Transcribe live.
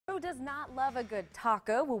does not love a good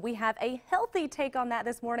taco? Well, we have a healthy take on that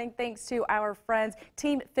this morning thanks to our friends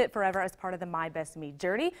Team Fit Forever as part of the My Best Me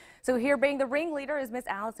journey. So here being the ringleader is Miss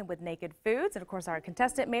Allison with Naked Foods, and of course our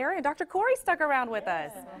contestant Mary, and Dr. Corey stuck around with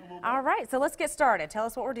us. All right, so let's get started. Tell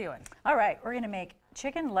us what we're doing. All right, we're going to make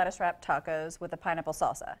chicken lettuce wrap tacos with a pineapple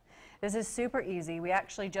salsa. This is super easy. We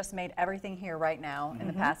actually just made everything here right now in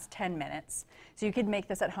the past 10 minutes. So you could make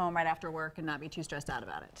this at home right after work and not be too stressed out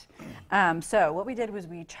about it. So what we did was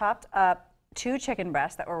we chopped up 2 chicken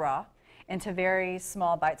breasts that were raw into very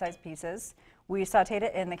small bite-sized pieces. We sauteed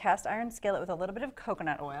it in the cast iron skillet with a little bit of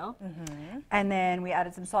coconut oil. And then we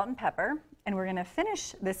added some salt and pepper. And we're going to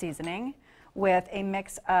finish the seasoning with a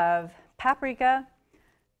mix of paprika,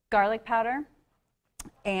 garlic powder,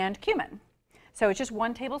 and cumin. So it's just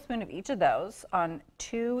 1 tablespoon of each of those on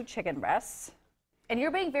 2 chicken breasts. And you're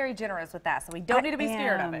being very generous with that, so we don't need to be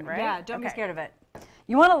scared of it, right? Yeah, don't be scared of it.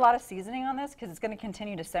 You want a lot of seasoning on this because it's going to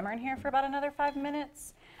continue to simmer in here for about another 5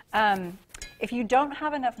 minutes. If you don't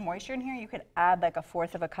have enough moisture in here, you could add like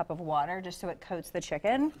 1/4 cup of water just so it coats the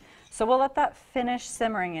chicken. So we'll let that finish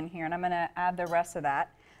simmering in here, and I'm going to add the rest of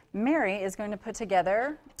that. Mary is going to put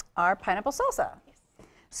together our pineapple salsa.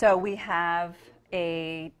 So we have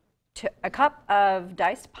a cup of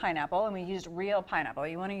diced pineapple, and we used real pineapple.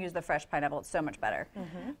 You want to use the fresh pineapple, it's so much better.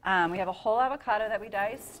 We have a whole avocado that we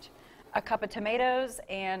diced, a cup of tomatoes,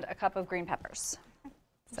 and a cup of green peppers.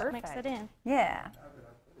 So mix it in. Yeah.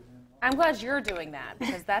 I'm glad you're doing that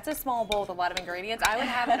because that's a small bowl with a lot of ingredients. I would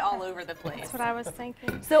have it all over the place. That's what I was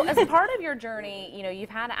thinking. So as part of your journey, you know, you've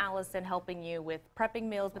had Allison helping you with prepping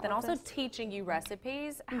meals, but then also teaching you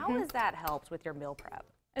recipes. How has that helped with your meal prep?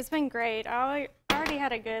 It's been great. I already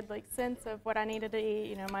had a good sense of what I needed to eat.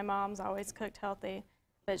 You know, my mom's always cooked healthy,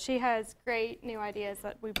 but she has great new ideas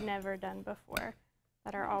that we've never done before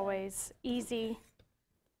that are always easy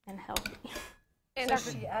and healthy. And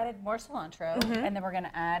so she added more cilantro, and then we're going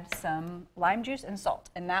to add some lime juice and salt,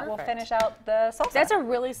 and that will finish out the salsa. That's a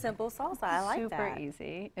really simple salsa. I like that. Super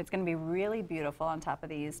easy. It's going to be really beautiful on top of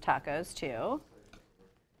these tacos too.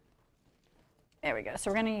 There we go. So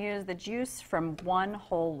we're going to use the juice from 1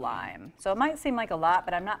 whole lime. So it might seem like a lot,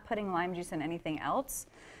 but I'm not putting lime juice in anything else.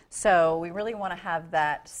 So we really want to have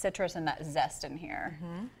that citrus and that zest in here.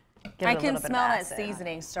 I can smell that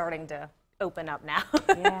seasoning starting to open up now.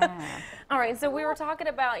 Yeah. All right, so we were talking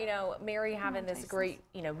about, you know, Mary having this great,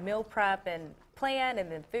 you know, meal prep and plan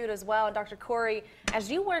and then food as well. And Dr. Corey, as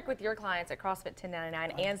you work with your clients at CrossFit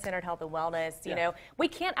 1099 and Centered Health and Wellness, you know, we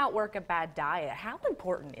can't outwork a bad diet. How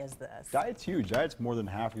important is this? Diet's huge. Diet's more than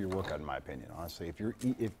half of your workout, in my opinion, honestly.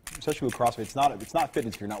 Especially with CrossFit, it's not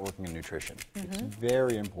fitness if you're not working in nutrition. It's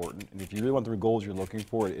very important. And if you really want the goals you're looking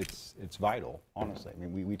for, it's vital, honestly. I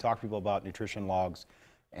mean, we talk to people about nutrition logs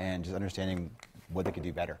and just understanding what they could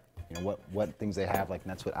do better. You know, what things they have, and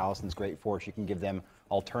that's what Allison's great for. She can give them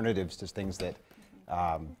alternatives to things that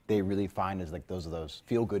they really find as those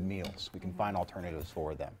feel-good meals. We can find alternatives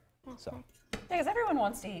for them. So. Yeah, because everyone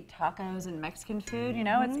wants to eat tacos and Mexican food, you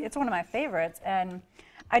know, it's one of my favorites. And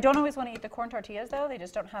I don't always want to eat the corn tortillas, though. They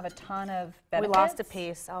just don't have a ton of benefits. We lost a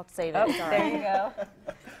piece. I'll save it. Oh, there you go.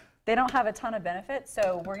 They don't have a ton of benefits,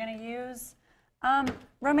 so we're going to use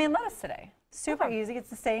romaine lettuce today. Super easy. It's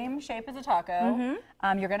the same shape as a taco.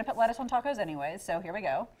 You're going to put lettuce on tacos anyways, so here we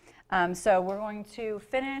go. So we're going to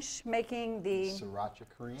finish making the Sriracha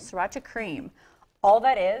cream. Sriracha cream. All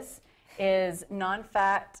that is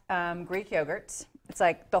non-fat Greek yogurt. It's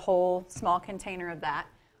like the whole small container of that.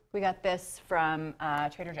 We got this from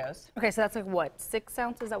Trader Joe's. Okay, so that's like what, 6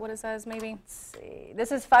 ounces? Is that what it says, maybe? Let's see.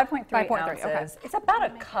 This is 5.3 ounces. Okay. It's about a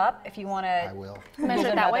cup if you want to. I will. Measure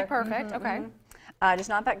it that way. Perfect. Okay. Just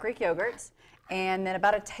non-fat Greek yogurt, and then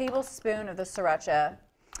about a tablespoon of the sriracha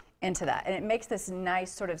into that. And it makes this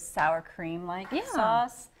nice sort of sour cream-like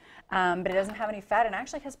sauce, but it doesn't have any fat, and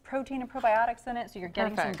actually has protein and probiotics in it, so you're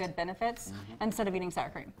getting some good benefits instead of eating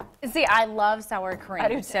sour cream. See, I love sour cream. I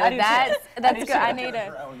do too. So that's good. I need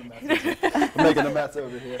I'm making a mess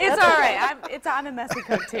over here. It's all right. I'm a messy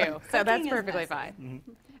cook too, so that's perfectly fine.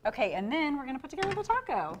 Okay, and then we're going to put together the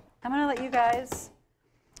taco. I'm going to let you guys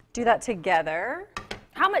do that together.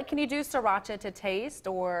 How much can you do sriracha to taste,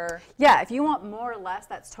 or? Yeah, if you want more or less,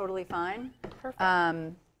 that's totally fine. Perfect.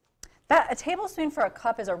 A tablespoon for a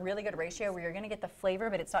cup is a really good ratio where you're going to get the flavor,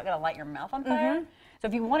 but it's not going to light your mouth on fire. So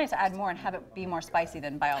if you wanted to add more and have it be more spicy,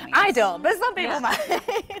 then by all means. I don't, but some people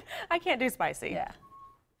might. I can't do spicy. Yeah.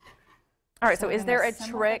 All right, so is there a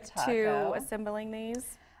assemble trick the to taco. assembling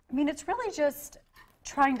these? I mean, it's really just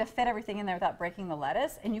trying to fit everything in there without breaking the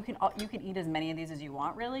lettuce, and you can eat as many of these as you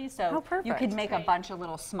want, really. So you could make a bunch of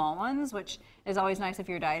little small ones, which is always nice if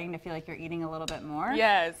you're dieting to feel like you're eating a little bit more.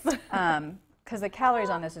 Yes. because the calories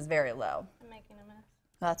on this is very low. I'm making a mess.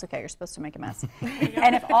 Well, that's okay. You're supposed to make a mess.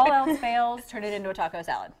 And if all else fails, turn it into a taco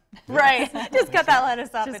salad. Right. Just cut that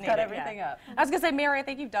lettuce up Just and cut eat it, everything yeah. up. I was going to say, Mary, I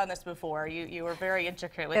think you've done this before. You were very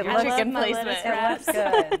intricate with It your looks- chicken my placement. lettuce It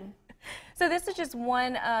looks good. So this is just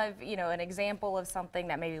one of, an example of something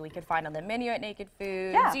that maybe we could find on the menu at Naked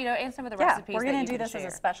Foods, Yeah. and some of the Yeah, recipes we're that going you to do can this as share.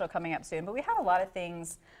 a special coming up soon, but we have a lot of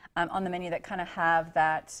things on the menu that kind of have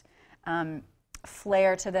that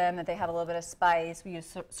flair to them, that they have a little bit of spice. We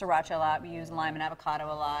use sriracha a lot. We use lime and avocado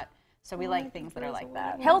a lot. So we like things that are like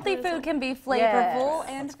that. Healthy food can be flavorful Yes.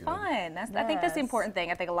 and fun. I think that's the Yes. important thing.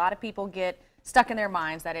 I think a lot of people get stuck in their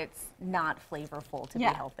minds that it's not flavorful to Yeah.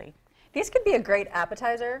 be healthy. These could be a great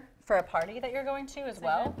appetizer for a party that you're going to as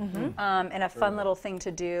well, and a fun little thing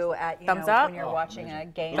to do at Thumbs up? when you're watching a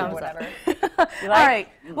game Thumbs or up. whatever. All right.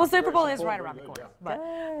 Well, Super Bowl is right around the corner. But,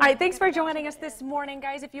 all right. Thanks for joining us this morning,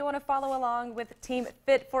 guys. If you want to follow along with Team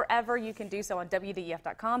Fit Forever, you can do so on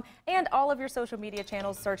WDEF.com and all of your social media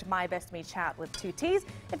channels. Search My Best Me Chat with 2 T's.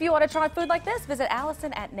 If you want to try food like this, visit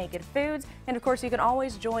Allison at Naked Foods. And of course, you can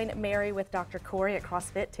always join Mary with Dr. Corey at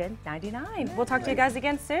CrossFit 1099. We'll talk to you guys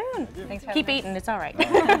again soon. Thanks for Keep having us. eating. It's all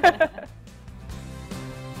right.